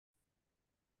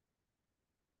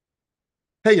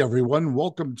Hey everyone,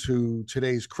 welcome to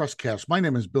today's Crestcast. My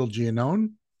name is Bill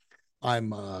Giannone.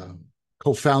 I'm a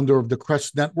co-founder of the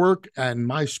Crest Network, and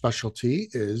my specialty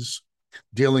is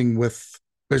dealing with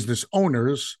business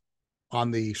owners on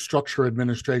the structure,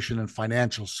 administration, and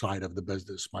financial side of the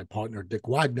business. My partner, Dick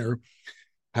Wagner,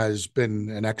 has been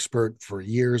an expert for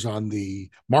years on the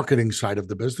marketing side of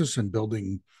the business and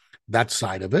building that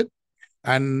side of it.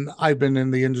 And I've been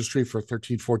in the industry for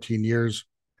 13, 14 years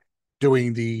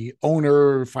doing the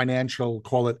owner financial,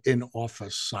 call it in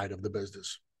office side of the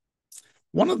business.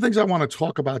 One of the things I want to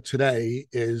talk about today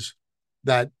is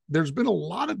that there's been a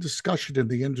lot of discussion in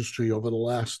the industry over the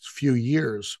last few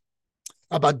years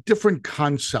about different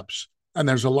concepts. And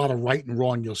there's a lot of right and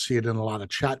wrong. You'll see it in a lot of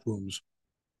chat rooms.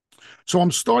 So I'm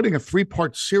starting a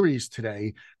 3-part series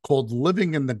today called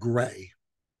Living in the Gray.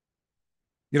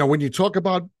 When you talk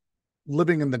about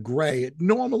living in the gray, it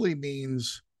normally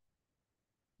means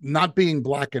not being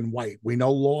black and white. We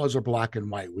know laws are black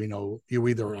and white. We know you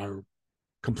either are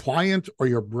compliant or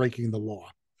you're breaking the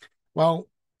law. Well,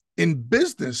 in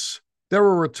business, there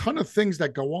are a ton of things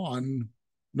that go on,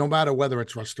 no matter whether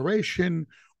it's restoration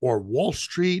or Wall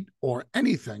Street or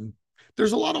anything.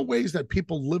 There's a lot of ways that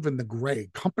people live in the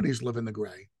gray, companies live in the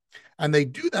gray. And they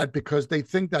do that because they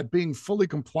think that being fully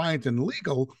compliant and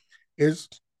legal is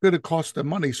going to cost them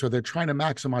money. So they're trying to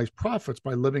maximize profits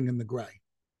by living in the gray.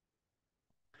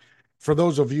 For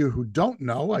those of you who don't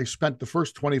know, I spent the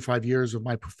first 25 years of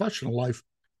my professional life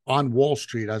on Wall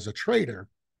Street as a trader.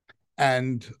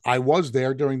 And I was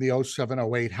there during the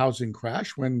 07-08 housing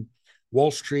crash when Wall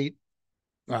Street,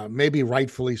 maybe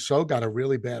rightfully so, got a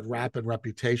really bad rap and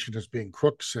reputation as being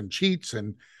crooks and cheats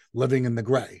and living in the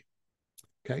gray.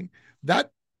 Okay.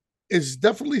 That is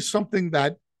definitely something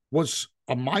that was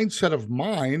a mindset of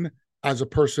mine as a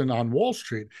person on Wall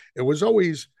Street. It was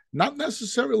always not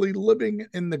necessarily living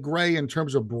in the gray in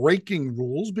terms of breaking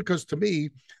rules, because to me,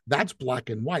 that's black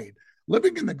and white.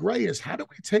 Living in the gray is how do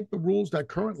we take the rules that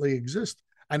currently exist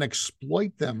and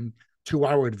exploit them to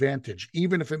our advantage,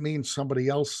 even if it means somebody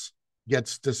else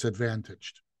gets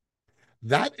disadvantaged.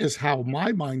 That is how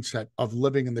my mindset of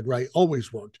living in the gray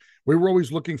always worked. We were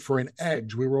always looking for an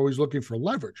edge. We were always looking for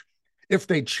leverage. If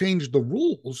they changed the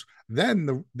rules,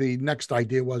 then the next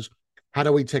idea was, how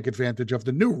do we take advantage of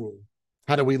the new rule?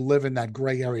 How do we live in that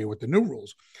gray area with the new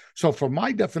rules? So for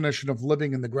my definition of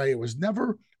living in the gray, it was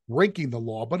never breaking the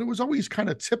law, but it was always kind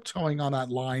of tiptoeing on that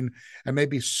line and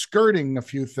maybe skirting a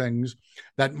few things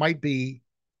that might be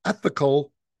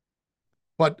ethical,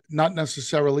 but not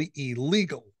necessarily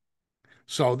illegal.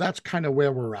 So that's kind of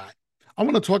where we're at. I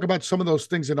want to talk about some of those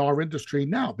things in our industry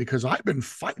now, because I've been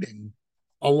fighting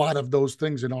a lot of those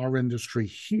things in our industry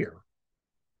here.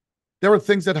 There are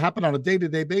things that happen on a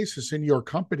day-to-day basis in your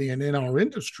company and in our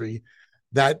industry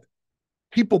that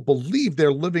people believe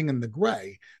they're living in the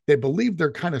gray. They believe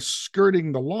they're kind of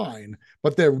skirting the line,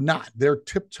 but they're not. They're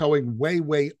tiptoeing way,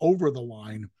 way over the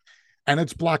line. And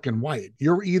it's black and white.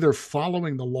 You're either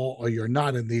following the law or you're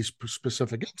not in these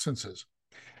specific instances.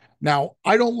 Now,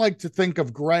 I don't like to think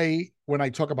of gray when I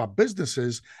talk about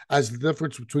businesses as the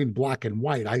difference between black and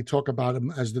white. I talk about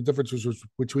them as the differences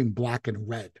between black and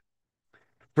red.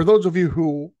 For those of you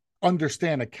who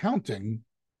understand accounting,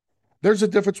 there's a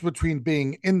difference between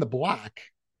being in the black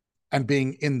and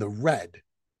being in the red.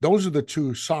 Those are the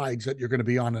two sides that you're going to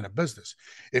be on in a business.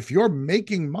 If you're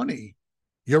making money,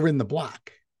 you're in the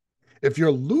black. If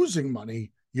you're losing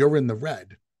money, you're in the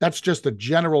red. That's just a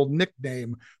general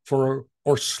nickname for,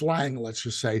 or slang, let's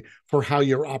just say, for how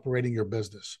you're operating your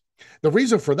business. The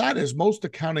reason for that is most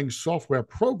accounting software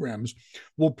programs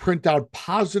will print out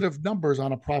positive numbers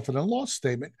on a profit and loss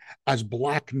statement as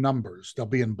black numbers. They'll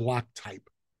be in black type.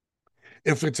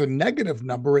 If it's a negative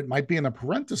number, it might be in a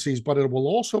parentheses, but it will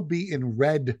also be in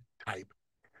red type.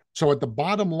 So at the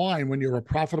bottom line, when you're a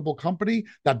profitable company,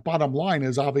 that bottom line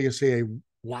is obviously a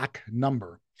black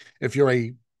number. If you're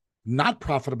a not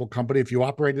profitable company, if you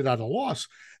operated at a loss,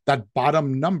 that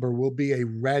bottom number will be a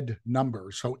red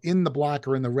number. So in the black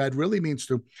or in the red really means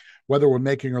to whether we're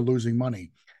making or losing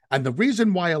money. And the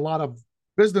reason why a lot of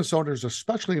business owners,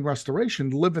 especially in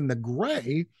restoration, live in the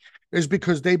gray is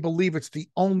because they believe it's the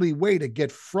only way to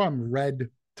get from red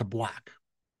to black.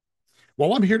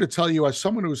 Well, I'm here to tell you, as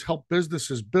someone who's helped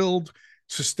businesses build,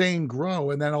 sustain, grow,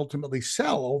 and then ultimately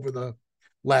sell over the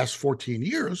last 14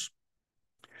 years,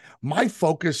 my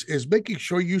focus is making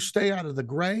sure you stay out of the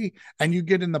gray and you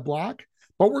get in the black,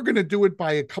 but we're going to do it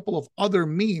by a couple of other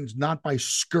means, not by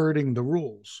skirting the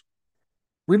rules.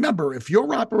 Remember, if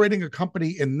you're operating a company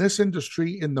in this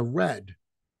industry in the red,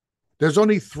 there's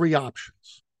only 3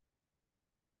 options.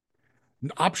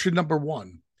 Option number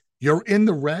 1, you're in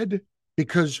the red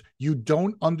because you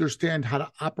don't understand how to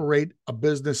operate a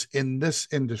business in this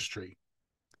industry.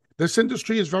 This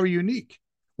industry is very unique.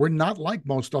 We're not like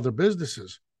most other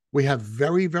businesses. We have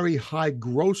very, very high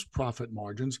gross profit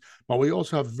margins, but we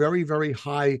also have very, very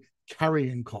high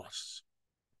carrying costs.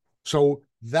 So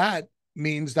that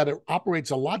means that it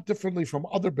operates a lot differently from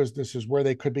other businesses where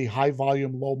they could be high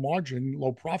volume, low margin,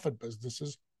 low profit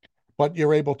businesses, but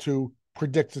you're able to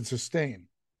predict and sustain.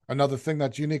 Another thing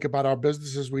that's unique about our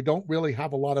business is we don't really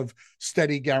have a lot of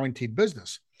steady guaranteed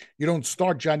business. You don't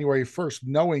start January 1st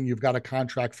knowing you've got a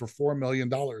contract for $4 million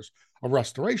of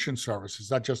restoration services.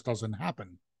 That just doesn't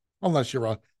happen unless you're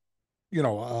a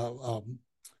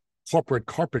corporate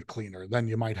carpet cleaner. Then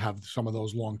you might have some of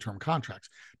those long-term contracts.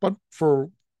 But for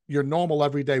your normal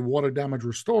everyday water damage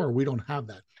restore, we don't have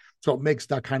that. So it makes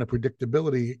that kind of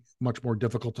predictability much more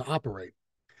difficult to operate.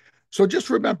 So just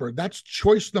remember, that's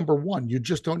choice number one. You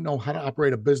just don't know how to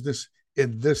operate a business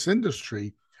in this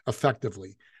industry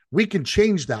effectively. We can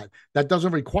change that. That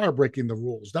doesn't require breaking the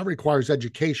rules. That requires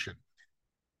education.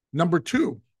 Number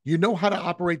two, you know how to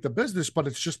operate the business, but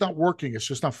it's just not working. It's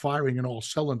just not firing in all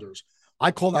cylinders.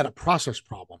 I call that a process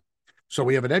problem. So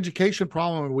we have an education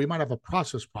problem, and we might have a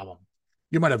process problem.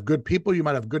 You might have good people, you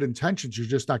might have good intentions. You're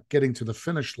just not getting to the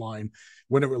finish line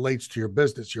when it relates to your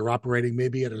business. You're operating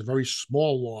maybe at a very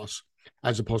small loss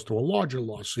as opposed to a larger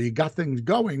loss. So you got things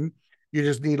going, you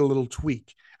just need a little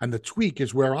tweak. And the tweak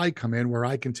is where I come in, where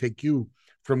I can take you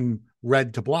from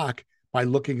red to black by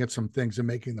looking at some things and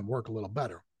making them work a little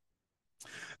better.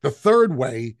 The third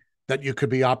way that you could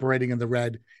be operating in the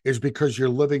red is because you're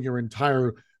living your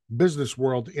entire business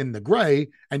world in the gray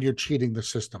and you're cheating the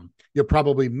system. You're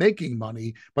probably making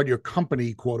money, but your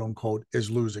company, quote unquote, is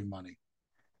losing money.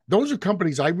 Those are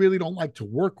companies I really don't like to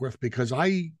work with because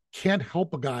I can't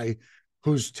help a guy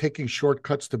who's taking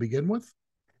shortcuts to begin with.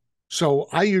 So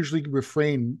I usually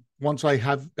refrain once I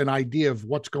have an idea of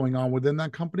what's going on within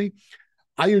that company.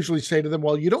 I usually say to them,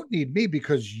 well, you don't need me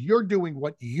because you're doing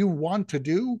what you want to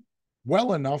do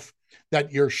well enough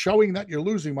that you're showing that you're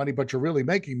losing money, but you're really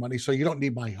making money. So you don't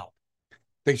need my help.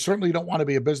 They certainly don't want to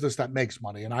be a business that makes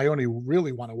money. And I only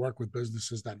really want to work with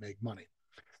businesses that make money.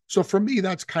 So for me,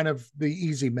 that's kind of the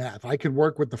easy math. I can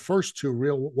work with the first two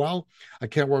real well. I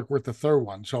can't work with the third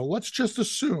one. So let's just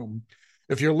assume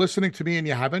if you're listening to me and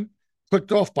you haven't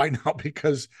clicked off by now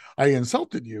because I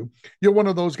insulted you, you're one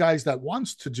of those guys that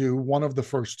wants to do one of the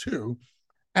first two,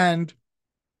 and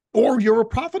or you're a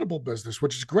profitable business,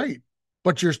 which is great,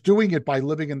 but you're doing it by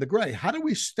living in the gray. How do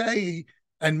we stay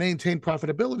and maintain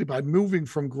profitability? By moving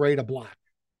from gray to black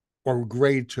or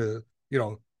gray to,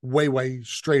 way, way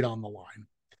straight on the line.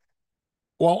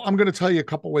 Well, I'm going to tell you a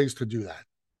couple ways to do that.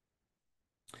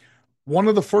 One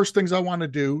of the first things I want to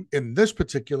do in this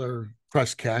particular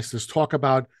Crestcast is talk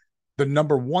about the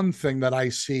number one thing that I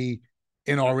see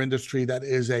in our industry that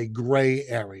is a gray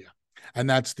area, and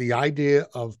that's the idea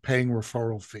of paying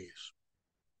referral fees.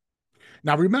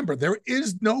 Now, remember, there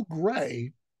is no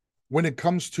gray when it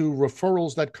comes to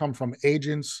referrals that come from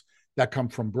agents, that come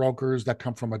from brokers, that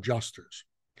come from adjusters.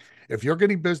 If you're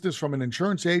getting business from an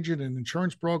insurance agent, an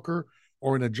insurance broker,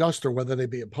 or an adjuster, whether they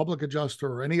be a public adjuster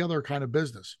or any other kind of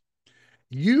business,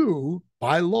 you,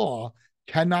 by law,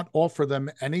 cannot offer them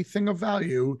anything of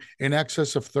value in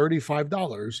excess of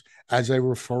 $35 as a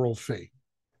referral fee.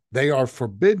 They are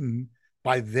forbidden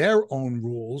by their own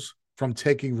rules from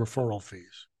taking referral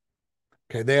fees.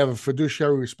 Okay, they have a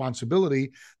fiduciary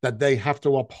responsibility that they have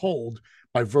to uphold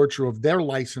by virtue of their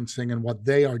licensing and what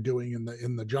they are doing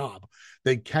in the job.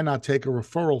 They cannot take a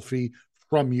referral fee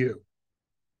from you.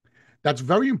 That's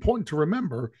very important to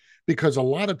remember because a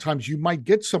lot of times you might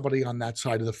get somebody on that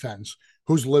side of the fence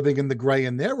who's living in the gray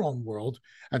in their own world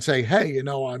and say, hey,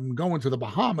 I'm going to the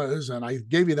Bahamas and I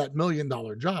gave you that $1 million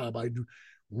job. I'd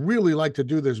really like to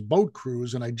do this boat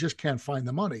cruise and I just can't find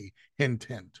the money. Hint,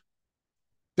 hint.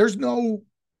 There's no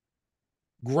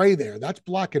gray there. That's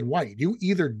black and white. You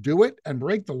either do it and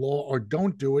break the law or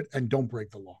don't do it and don't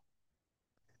break the law.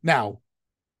 Now,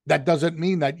 that doesn't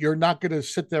mean that you're not going to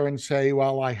sit there and say,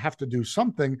 well, I have to do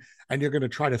something, and you're going to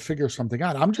try to figure something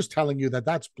out. I'm just telling you that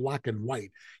that's black and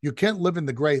white. You can't live in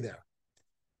the gray there.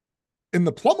 In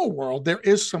the plumber world, there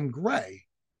is some gray.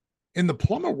 In the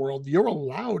plumber world, you're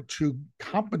allowed to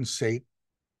compensate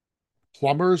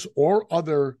plumbers or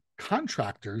other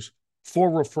contractors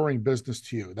for referring business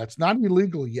to you. That's not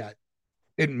illegal yet.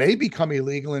 It may become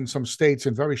illegal in some states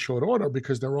in very short order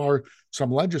because there are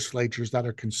some legislatures that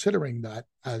are considering that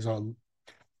as a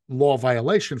law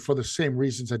violation for the same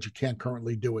reasons that you can't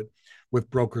currently do it with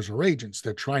brokers or agents.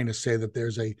 They're trying to say that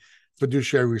there's a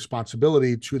fiduciary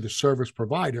responsibility to the service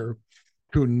provider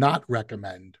to not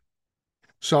recommend.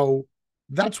 So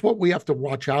That's what we have to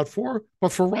watch out for.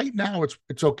 But for right now,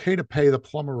 it's okay to pay the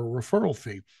plumber a referral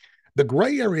fee. The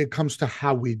gray area comes to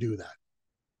how we do that.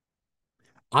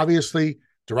 Obviously,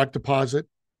 direct deposit,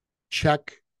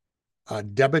 check,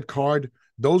 debit card,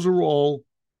 those are all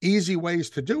easy ways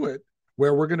to do it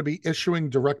where we're going to be issuing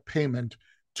direct payment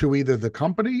to either the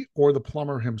company or the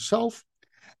plumber himself.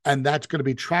 And that's going to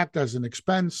be tracked as an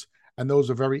expense. And those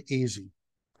are very easy.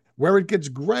 Where it gets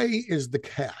gray is the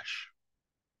cash.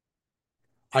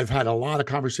 I've had a lot of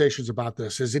conversations about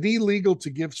this. Is it illegal to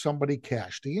give somebody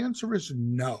cash? The answer is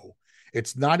no.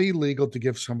 It's not illegal to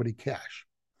give somebody cash.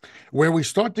 Where we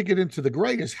start to get into the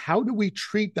gray is how do we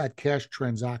treat that cash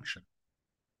transaction?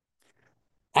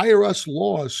 IRS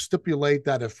laws stipulate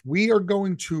that if we are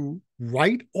going to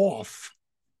write off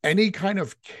any kind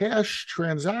of cash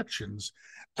transactions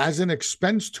as an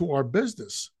expense to our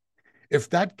business, if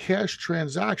that cash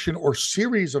transaction or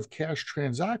series of cash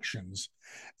transactions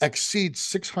exceeds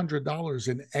 $600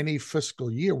 in any fiscal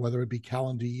year, whether it be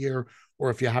calendar year or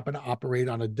if you happen to operate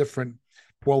on a different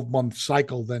 12-month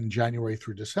cycle than January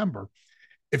through December,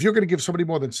 if you're going to give somebody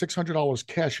more than $600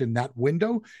 cash in that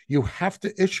window, you have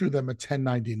to issue them a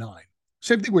 1099.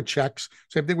 Same thing with checks,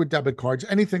 same thing with debit cards,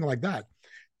 anything like that.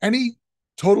 Any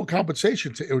total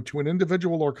compensation to an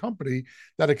individual or company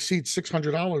that exceeds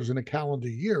 $600 in a calendar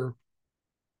year,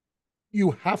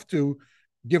 you have to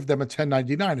give them a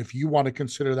 1099 if you want to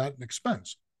consider that an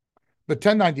expense. The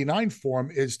 1099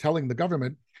 form is telling the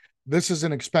government, this is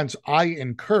an expense I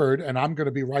incurred, and I'm going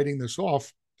to be writing this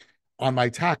off on my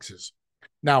taxes.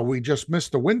 Now, we just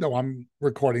missed the window. I'm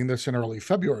recording this in early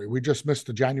February. We just missed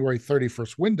the January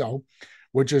 31st window,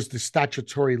 which is the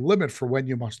statutory limit for when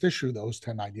you must issue those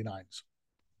 1099s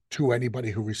to anybody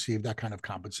who received that kind of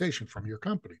compensation from your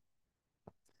company.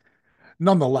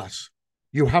 Nonetheless,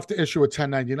 you have to issue a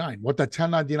 1099. What that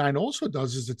 1099 also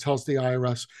does is it tells the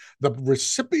IRS the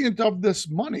recipient of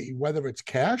this money, whether it's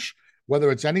cash,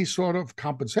 whether it's any sort of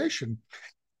compensation,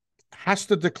 has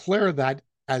to declare that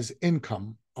as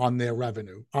income on their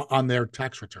revenue, on their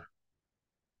tax return.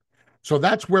 So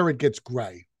that's where it gets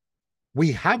gray.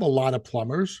 We have a lot of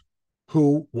plumbers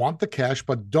who want the cash,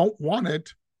 but don't want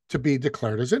it to be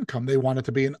declared as income. They want it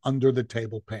to be an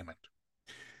under-the-table payment.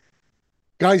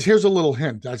 Guys, here's a little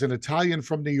hint. As an Italian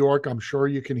from New York, I'm sure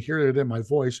you can hear it in my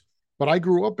voice, but I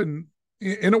grew up in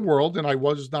a world, and I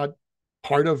was not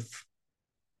part of,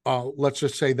 let's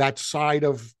just say, that side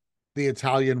of the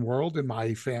Italian world in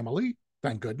my family,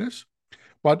 thank goodness.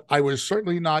 But I was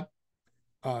certainly not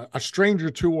a stranger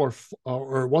to or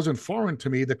it wasn't foreign to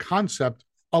me the concept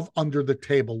of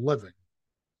under-the-table living.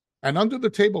 And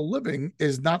under-the-table living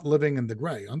is not living in the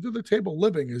gray. Under-the-table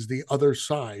living is the other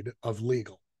side of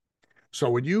legal. So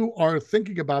when you are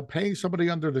thinking about paying somebody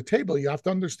under the table, you have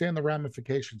to understand the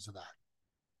ramifications of that.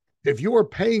 If you are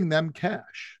paying them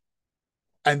cash,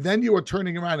 and then you are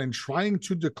turning around and trying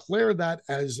to declare that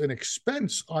as an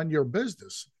expense on your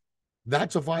business,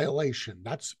 that's a violation.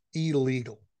 That's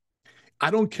illegal. I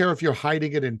don't care if you're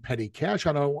hiding it in petty cash.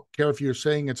 I don't care if you're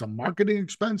saying it's a marketing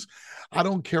expense. I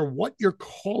don't care what you're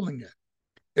calling it.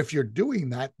 If you're doing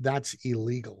that, that's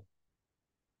illegal.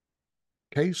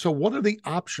 Okay, so what are the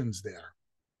options there?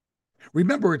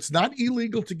 Remember, it's not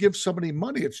illegal to give somebody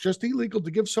money. It's just illegal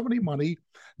to give somebody money,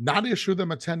 not issue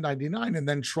them a 1099, and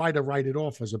then try to write it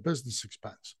off as a business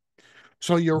expense.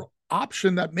 So your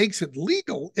option that makes it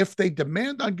legal, if they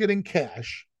demand on getting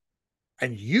cash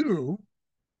and you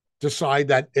decide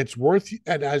that it's worth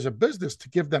it as a business to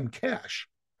give them cash.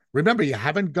 Remember, you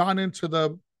haven't gone into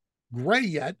the gray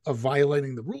yet of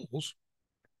violating the rules.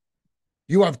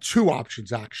 You have two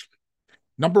options, actually.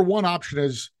 Number one option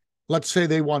is, let's say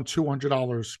they want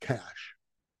 $200 cash.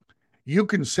 You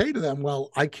can say to them,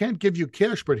 well, I can't give you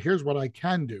cash, but here's what I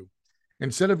can do.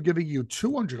 Instead of giving you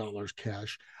 $200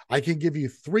 cash, I can give you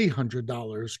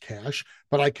 $300 cash,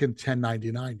 but I can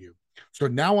 1099 you. So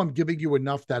now I'm giving you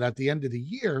enough that at the end of the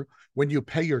year, when you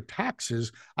pay your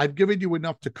taxes, I've given you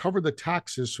enough to cover the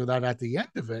taxes so that at the end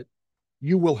of it,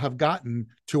 you will have gotten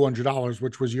 $200,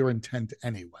 which was your intent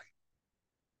anyway.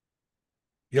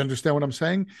 You understand what I'm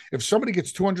saying? If somebody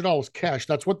gets $200 cash,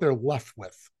 that's what they're left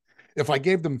with. If I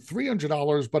gave them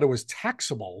 $300, but it was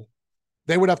taxable,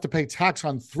 they would have to pay tax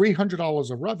on $300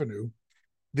 of revenue.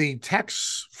 The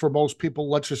tax for most people,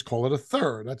 let's just call it a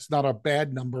third. That's not a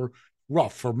bad number,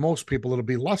 rough. For most people, it'll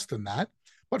be less than that.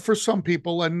 But for some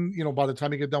people, and by the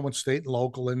time you get done with state and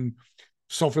local and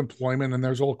self-employment, and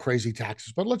there's all crazy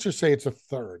taxes, but let's just say it's a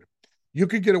third. You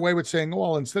could get away with saying,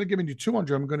 well, instead of giving you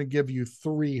 200, I'm going to give you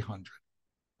 300.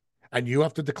 And you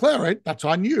have to declare it. That's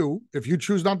on you. If you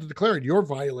choose not to declare it, you're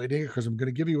violating it because I'm going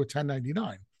to give you a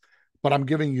 1099, but I'm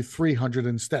giving you 300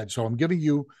 instead. So I'm giving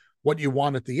you what you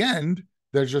want at the end.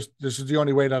 This is the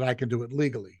only way that I can do it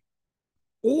legally.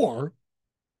 Or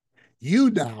you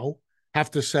now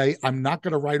have to say, I'm not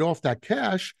going to write off that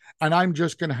cash and I'm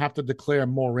just going to have to declare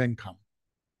more income.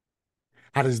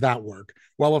 How does that work?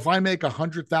 Well, if I make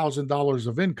 $100,000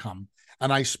 of income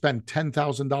and I spend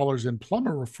 $10,000 in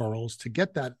plumber referrals to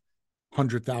get that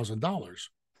 $100,000,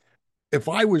 if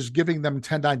I was giving them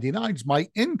 1099s, my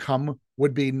income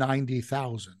would be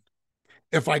 90,000.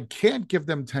 If I can't give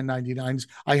them 1099s,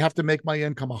 I have to make my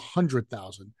income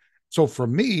 100,000. So for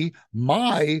me,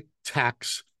 my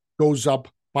tax goes up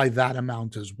by that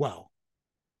amount as well.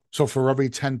 So for every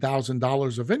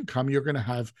 $10,000 of income, you're going to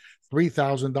have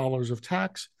 $3,000 of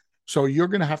tax. So you're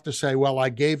going to have to say, well, I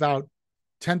gave out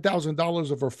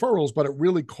 $10,000 of referrals, but it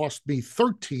really cost me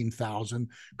 $13,000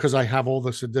 because I have all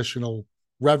this additional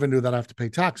revenue that I have to pay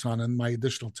tax on, and my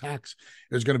additional tax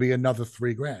is going to be another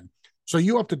 $3,000. So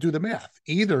you have to do the math.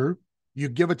 Either you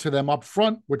give it to them up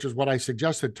front, which is what I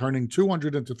suggested, turning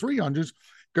 200 into 300,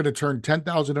 going to turn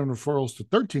 10,000 in referrals to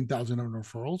 13,000 in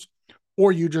referrals,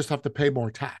 or you just have to pay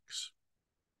more tax.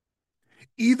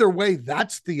 Either way,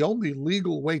 that's the only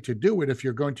legal way to do it if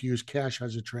you're going to use cash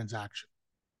as a transaction.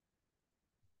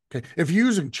 Okay. If you're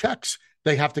using checks,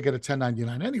 they have to get a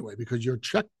 1099 anyway, because your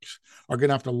checks are going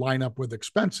to have to line up with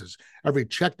expenses. Every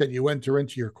check that you enter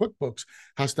into your QuickBooks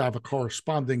has to have a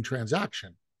corresponding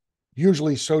transaction.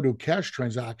 Usually so do cash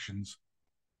transactions,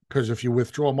 because if you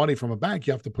withdraw money from a bank,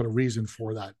 you have to put a reason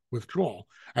for that withdrawal.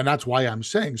 And that's why I'm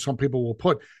saying some people will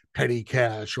put petty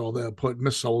cash or they'll put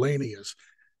miscellaneous.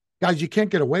 Guys, you can't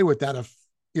get away with that if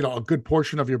a good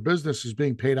portion of your business is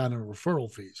being paid out in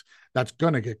referral fees. That's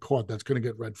going to get caught. That's going to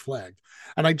get red flagged.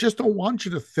 And I just don't want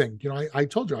you to think, I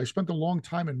told you, I spent a long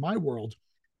time in my world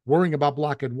worrying about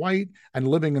black and white and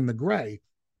living in the gray.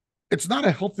 It's not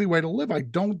a healthy way to live. I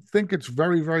don't think it's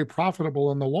very, very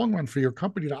profitable in the long run for your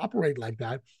company to operate like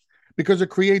that, because it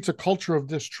creates a culture of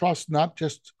distrust, not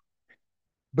just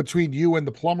between you and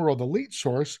the plumber or the lead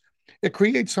source. It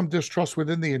creates some distrust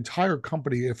within the entire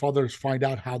company if others find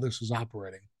out how this is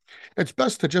operating. It's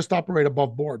best to just operate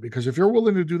above board, because if you're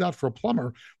willing to do that for a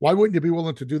plumber, why wouldn't you be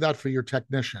willing to do that for your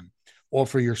technician or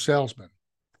for your salesman?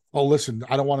 Oh, listen,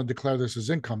 I don't want to declare this as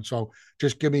income, so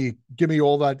just give me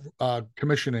all that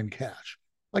commission in cash.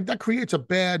 Like, that creates a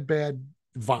bad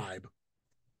vibe.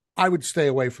 I would stay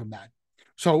away from that.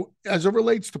 So as it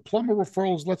relates to plumber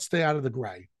referrals, let's stay out of the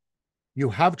gray. You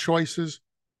have choices.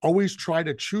 Always try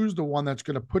to choose the one that's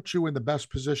going to put you in the best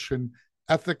position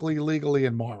ethically, legally,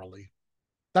 and morally.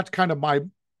 That's kind of my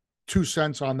 2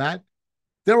 cents on that.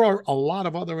 There are a lot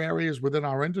of other areas within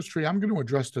our industry. I'm going to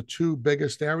address the 2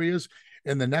 biggest areas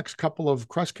in the next couple of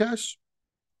Crestcasts.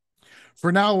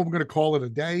 For now, I'm going to call it a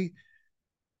day.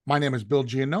 My name is Bill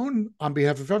Giannone. On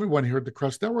behalf of everyone here at the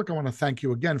Crest Network, I want to thank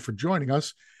you again for joining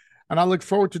us. And I look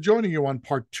forward to joining you on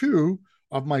part 2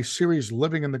 of my series,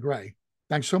 Living in the Gray.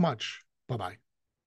 Thanks so much. Bye-bye.